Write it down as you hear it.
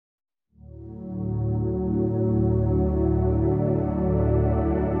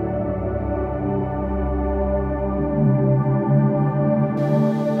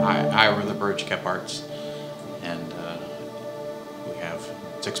Courage Kept Arts, and we have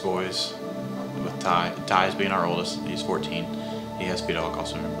 6 boys, with Ty as being our oldest. He's 14. He has fetal alcohol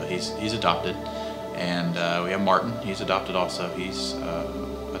syndrome, but he's adopted. And we have Martin. He's adopted also. He's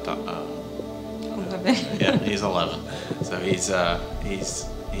 11. Yeah, he's 11. So he's on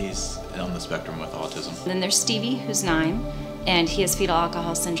the spectrum with autism. Then there's Stevie, who's 9, and he has fetal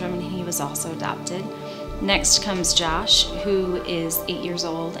alcohol syndrome, and he was also adopted. Next comes Josh, who is 8 years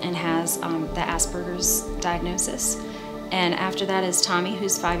old and has the Asperger's diagnosis. And after that is Tommy,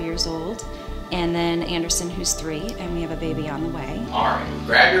 who's 5 years old, and then Anderson, who's 3, and we have a baby on the way. All right,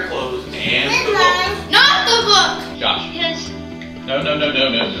 grab your clothes and the book. Not the book! Josh. Yes. No.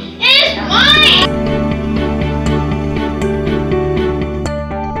 It's mine!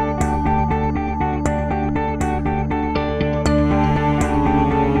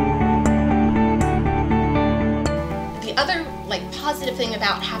 The other positive thing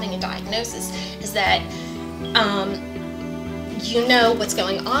about having a diagnosis is that you know what's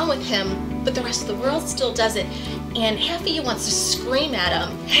going on with him, but the rest of the world still doesn't. And half of you wants to scream at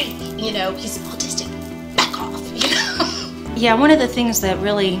him, hey, you know, he's autistic, back off, you know? Yeah, one of the things that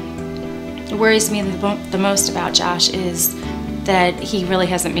really worries me the most about Josh is that he really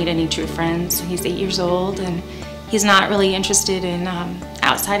hasn't made any true friends. He's 8 years old, and he's not really interested in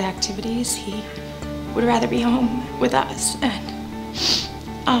outside activities. He would rather be home with us, and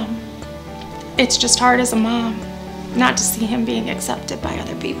it's just hard as a mom not to see him being accepted by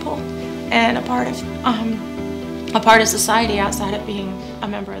other people and a part of society outside of being a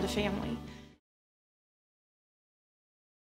member of the family.